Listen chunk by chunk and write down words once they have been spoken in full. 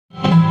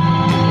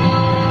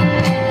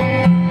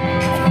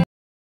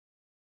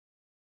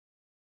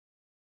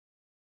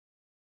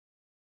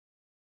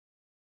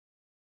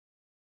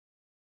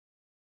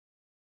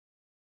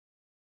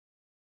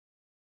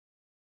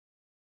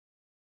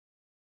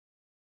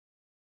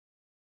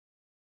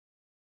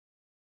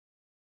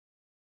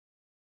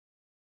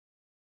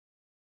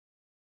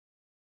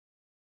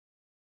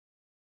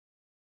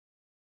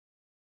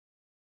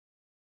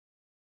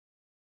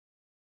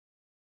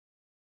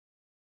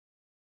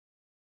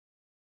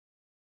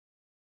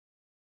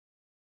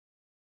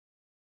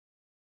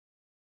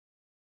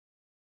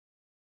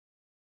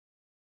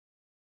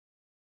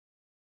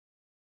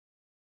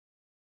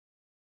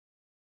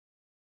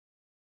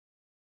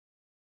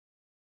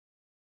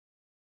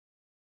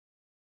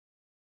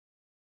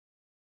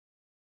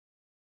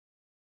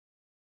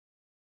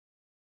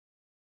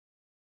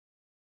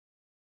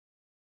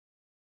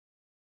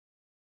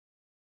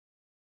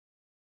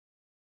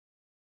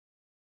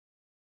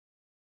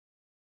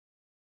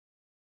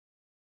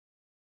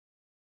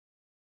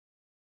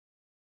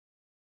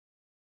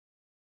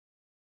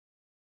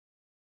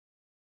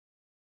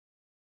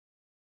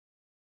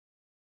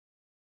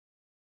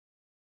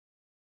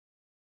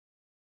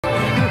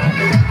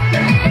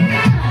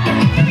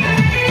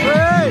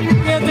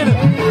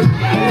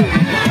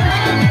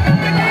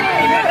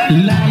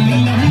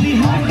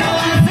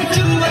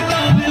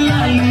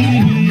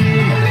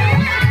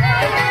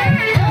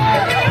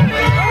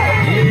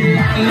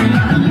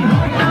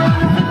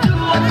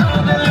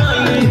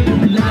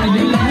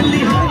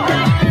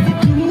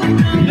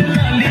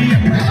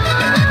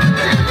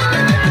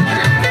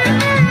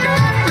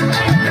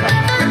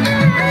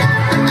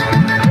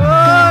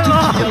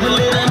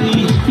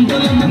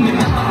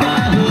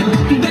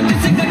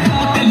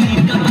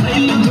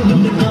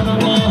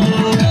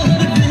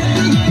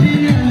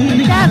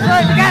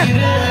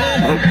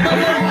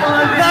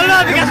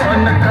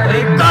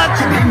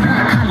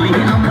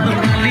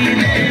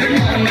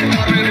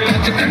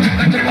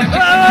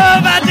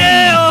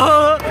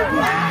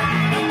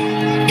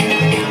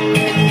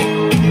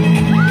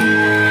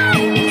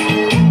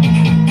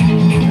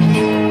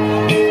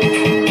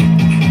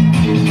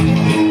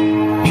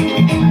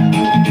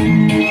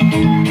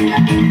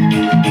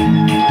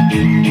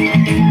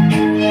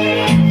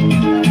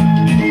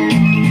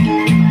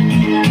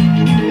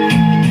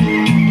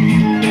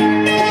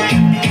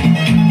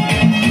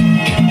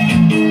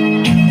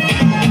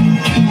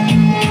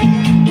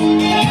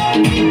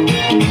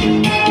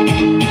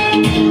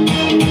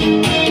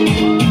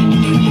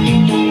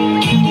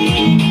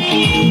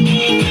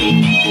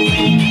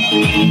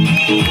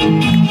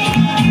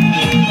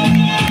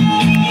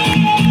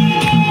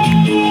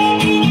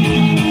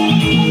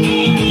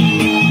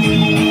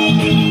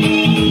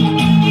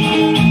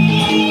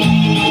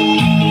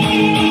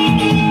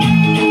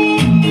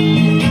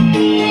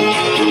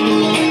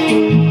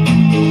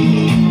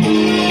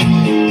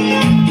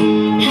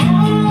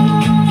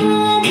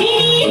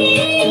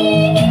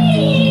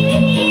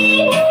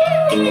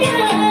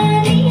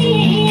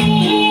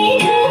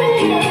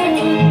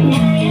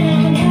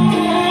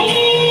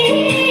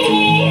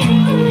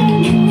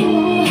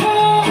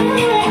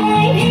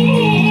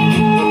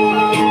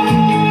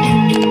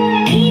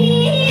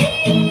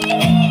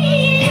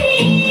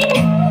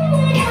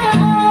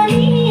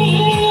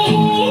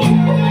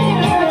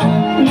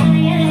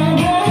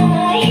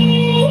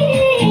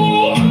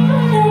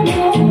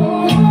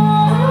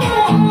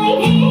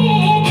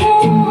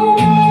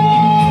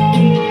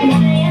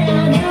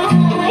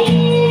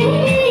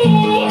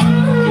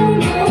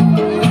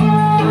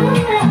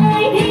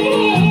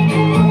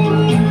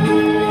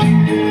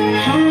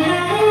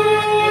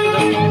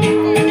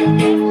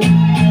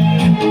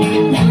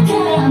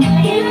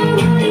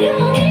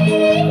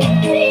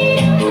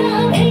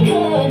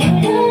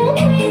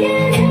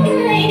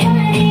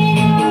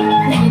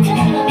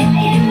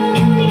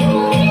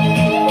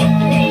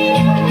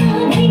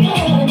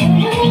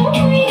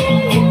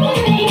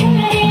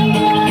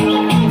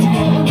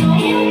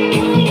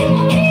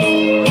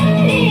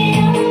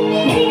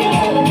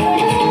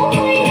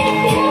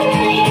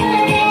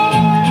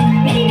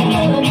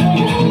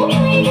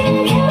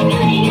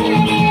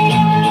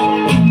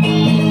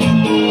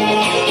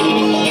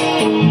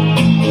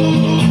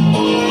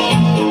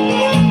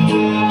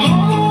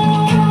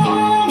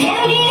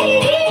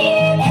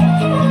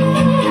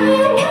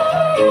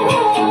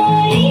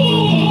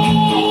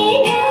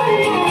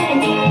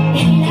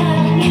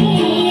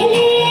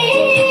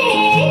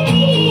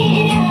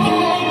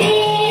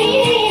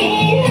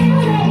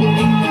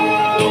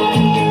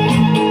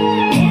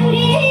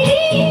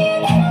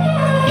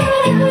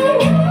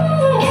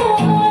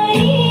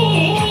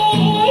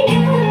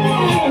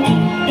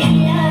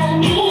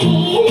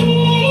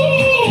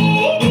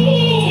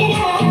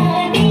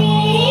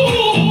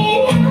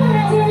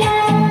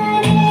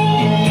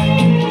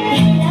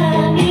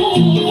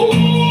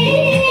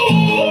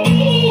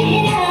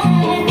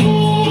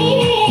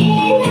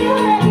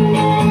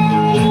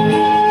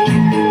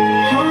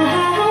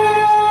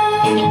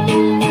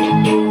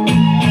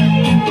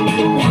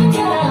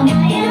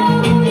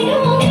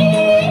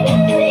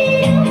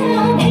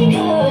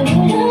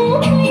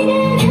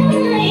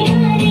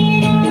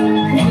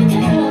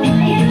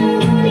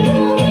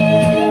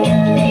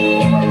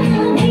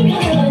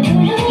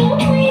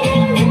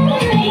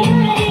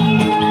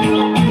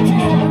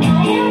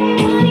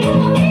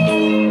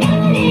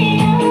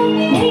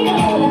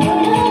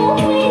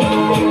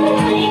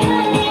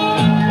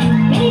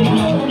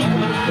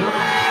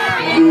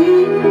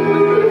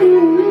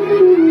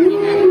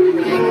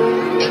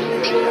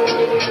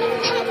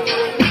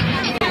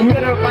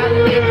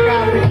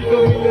बाल्यकालदेखिको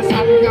मिल्यो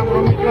साथी हाम्रो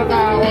मित्रता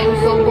अरू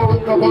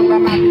सम्बन्ध भन्दा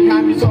माथि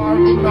हामी सहर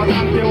घुम्न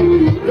जान्थ्यौँ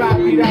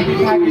राति राति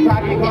थाकी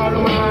थाकी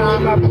घरमा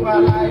आमा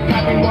बुवालाई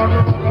काटी मर्न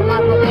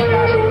मात्र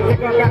तयार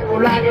एकअर्काको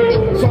लागि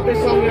सधैँ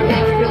सँगै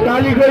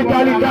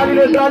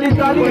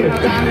ताली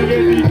जाने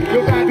यदि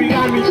यो काबी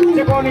गामी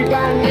जे पनि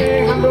बाँध्ने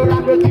हाम्रो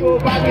राम्रो थियो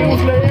बानी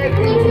उसले एक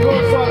दिन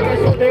सरले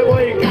सोधे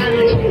ओइ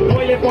कानी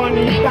मैले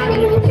पनि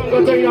तानी सँग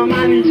चाहिँ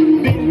नमानी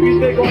दिन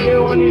बित्दै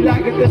गयो अनि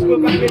लाग्यो त्यसको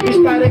बानी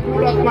बिस्तारै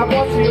कुलतमा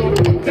बस्यो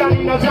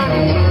जानी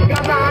नजानी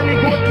गाजा हानी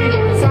गोटी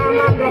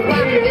सामान र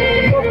पानी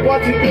यो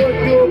पछि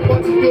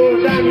त्यो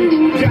दानी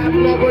च्याप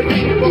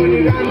नभइदिनु पनि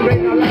राम्रै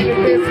नलाग्यो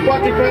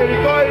त्यसपछि फेरि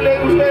कहिले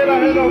उस्तै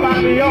रहेन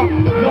बानी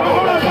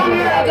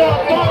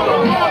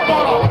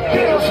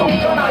तेरो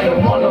सम्झना यो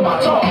मनमा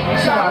छ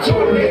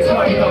साँचोले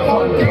छैन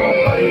भन्थ्यो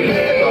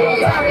कहिले तर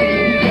साथी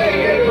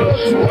निकैको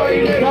छु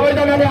अहिले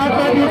सबैजनाले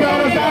हातमा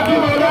दिएर साथी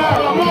होला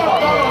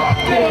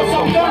तेरो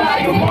सम्झना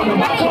यो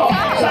मनमा छ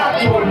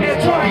साँचोले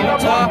छैन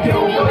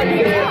भन्थ्यो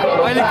कहिले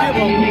तर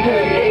साथी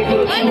निकैको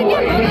छु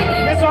अहिले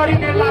यसरी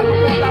नै लागु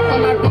पर्दा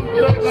पल्ला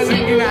डुब्दै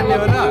सिङ्गिङ हान्ने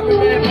हो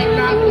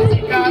र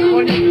शिकार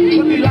पनि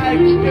कतिलाई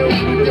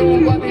कुट्यो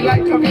कतिलाई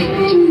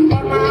ठग्यो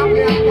घरमा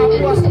आफै आफमा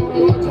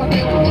पुवासम्म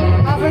छथ्यो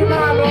आफै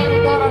नगर्नु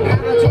तर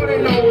खाना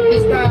छोडेनौ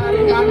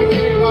बिस्तारै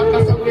हामीले घरका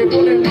सँगै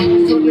बोलेनौ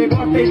सोध्ने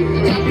गर्दै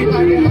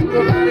साथीभाइले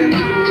हाम्रो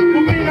बारेमा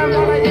उभिन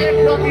मलाई एक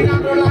जति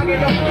राम्रो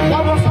लागेन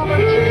अब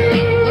सबै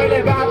मैले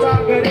बाचा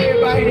गरेँ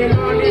बाहिर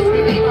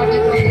ननिस्किनु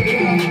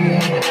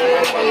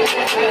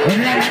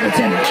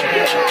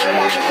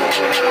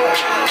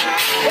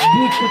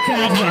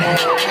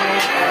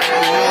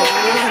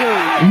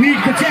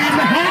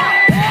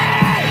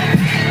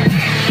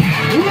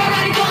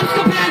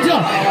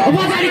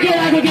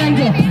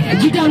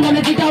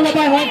जिताउन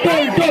पाए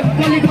टोल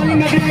गली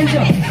गलीमा गाइन्छ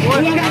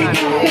अगाडि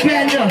गाउँको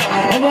ब्यान्ड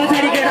अब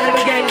पछाडि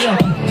केटाहरूको ग्याङ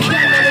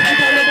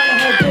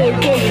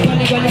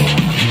गली गली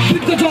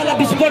दुधको ज्वाला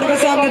विस्फोटको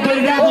सामने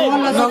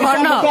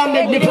डोलिरहेको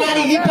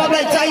नेपाली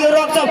हिपहपलाई चाहियो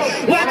रक्छौँ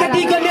उहाँको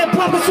दिगो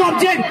नेपालको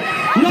सब्जेक्ट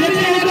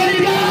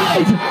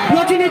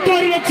नचिने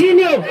तोरीले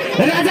चिन्यो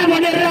राजा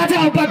भनेर राजा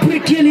हो फेरि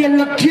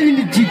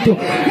खेलिले जित्यो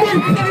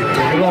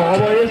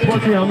अब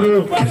यसपछि हाम्रो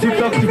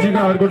शिक्षक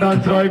शिक्षिकाहरूको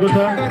डान्स रहेको छ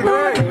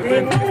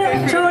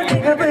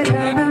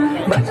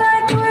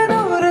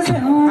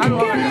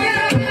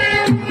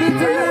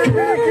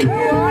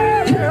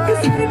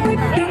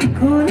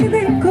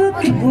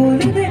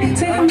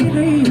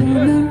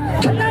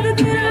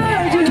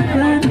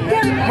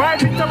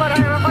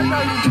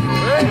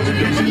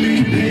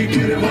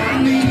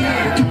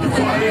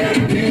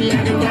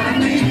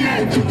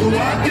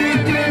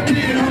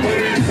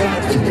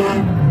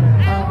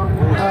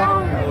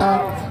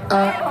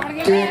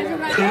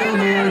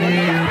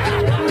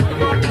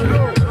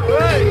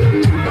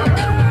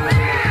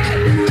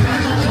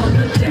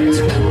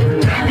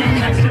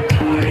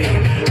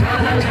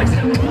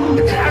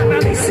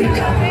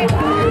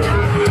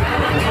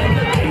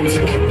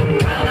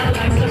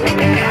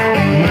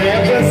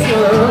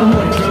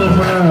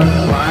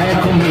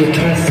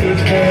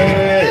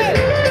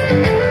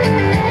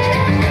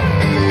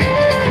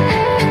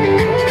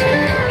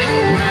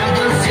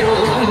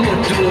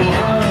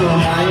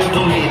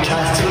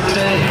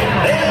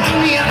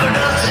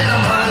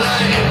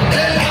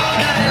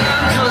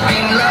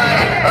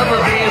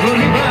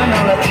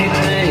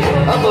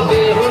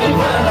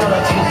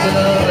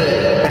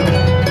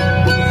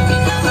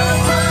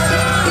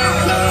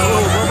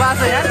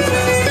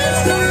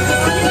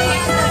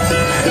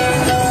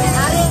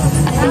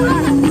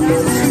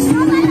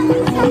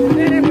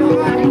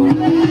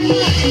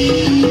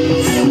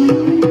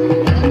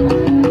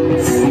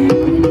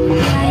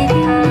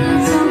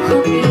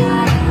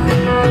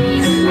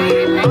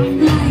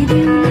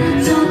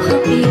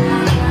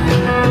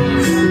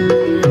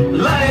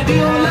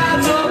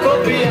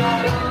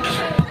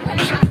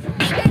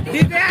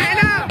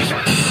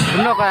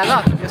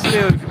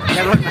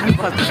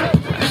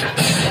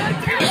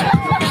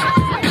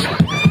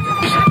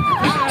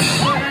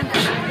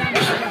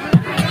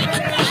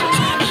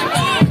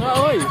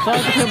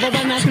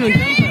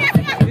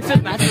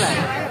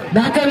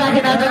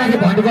नाच्न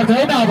भन्नुपर्छ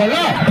है त अब ल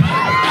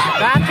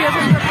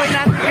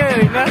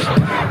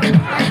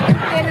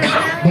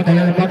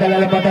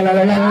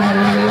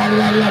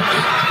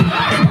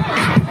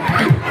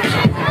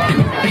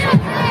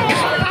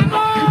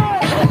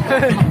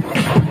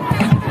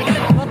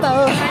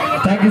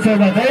थ्याङ्क यू सो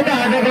मच है त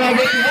आजको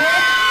लागि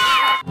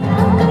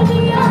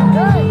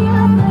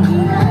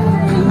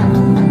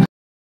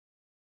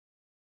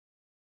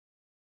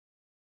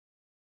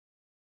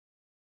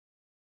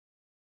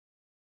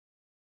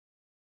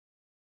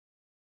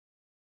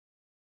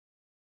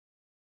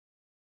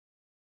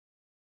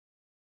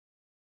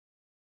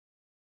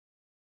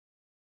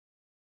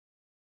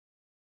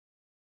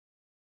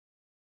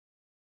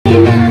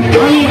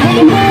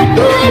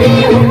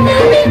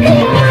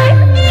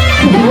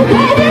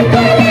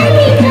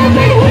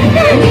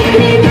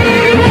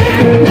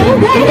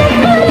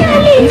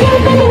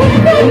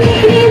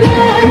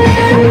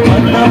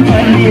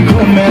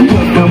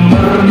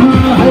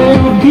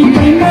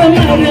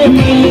मारे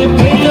मैले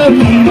पहिलो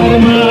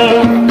नम्बरमा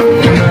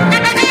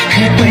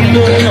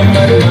पहिलो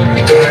नम्बरमा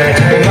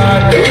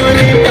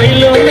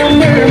पहिलो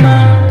नम्बरमा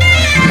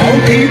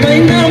औधी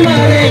बैना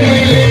मारे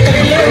मैले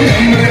पहिलो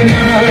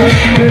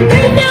नम्बरमा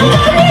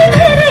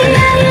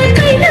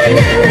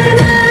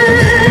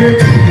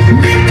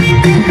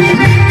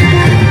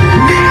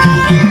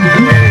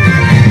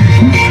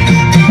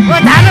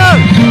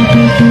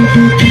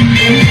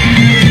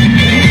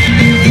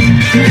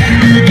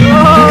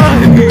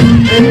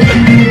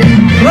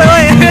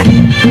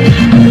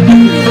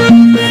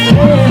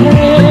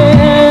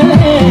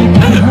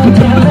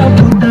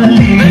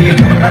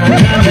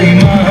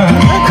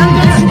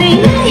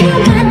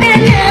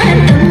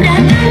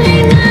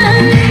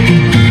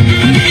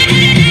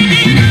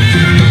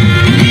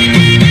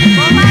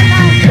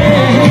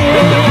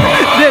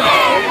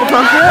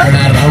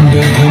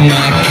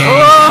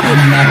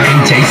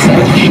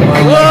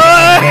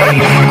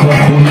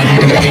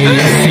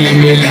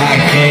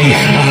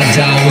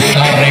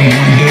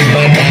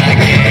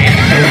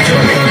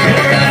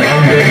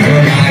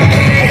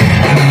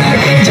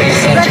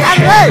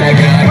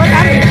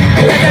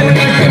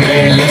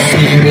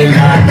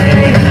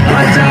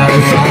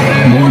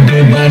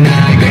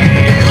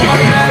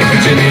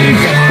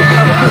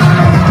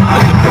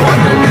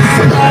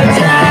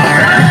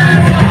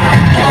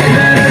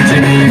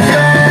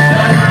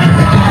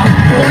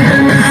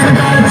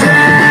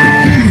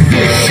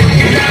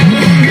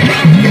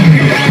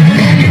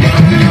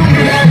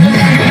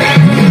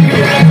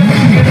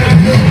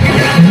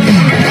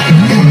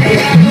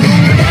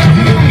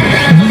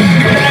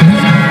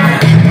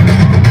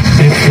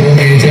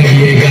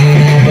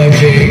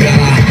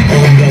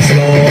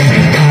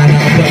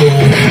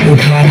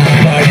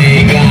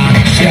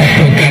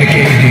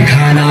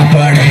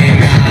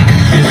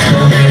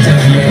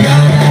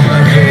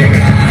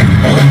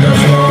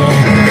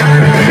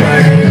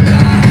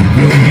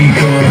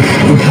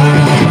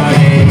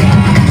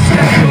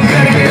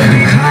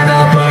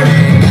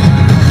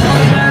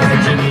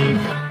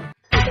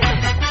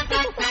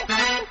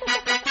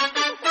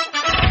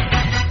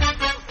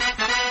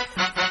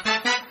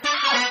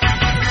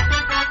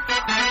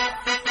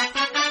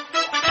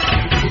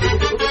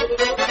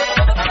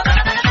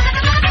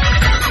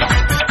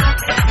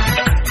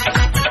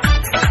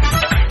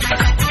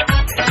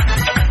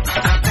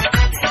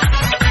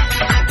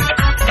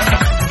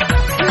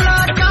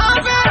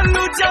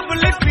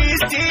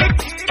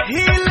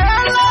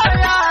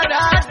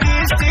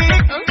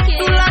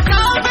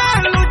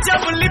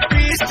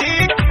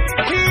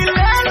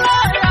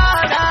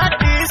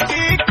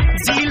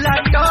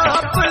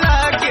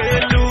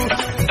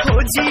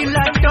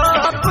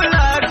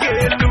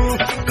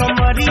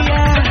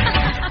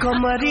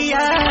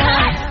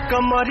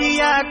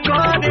कमरिया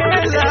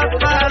करेला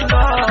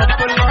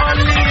पालप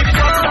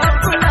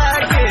लॉलीपॉप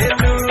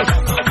लागेलू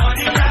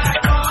कमरिया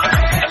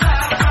करेला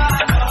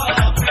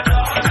पालप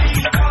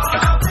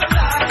लॉलीपॉप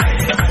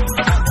लागेलू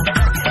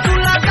तू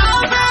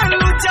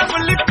लगावेलू जब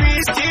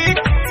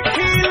लिपस्टिक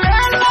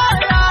हिलेला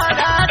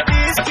यारा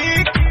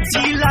डिस्ट्रिक्ट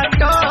जिला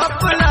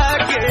टॉप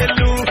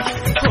लागेलू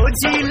हो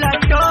जिला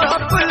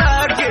टॉप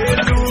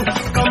लागेलू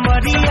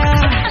कमरिया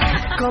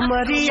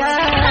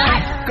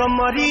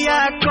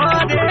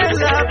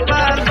करेला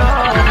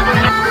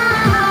पालप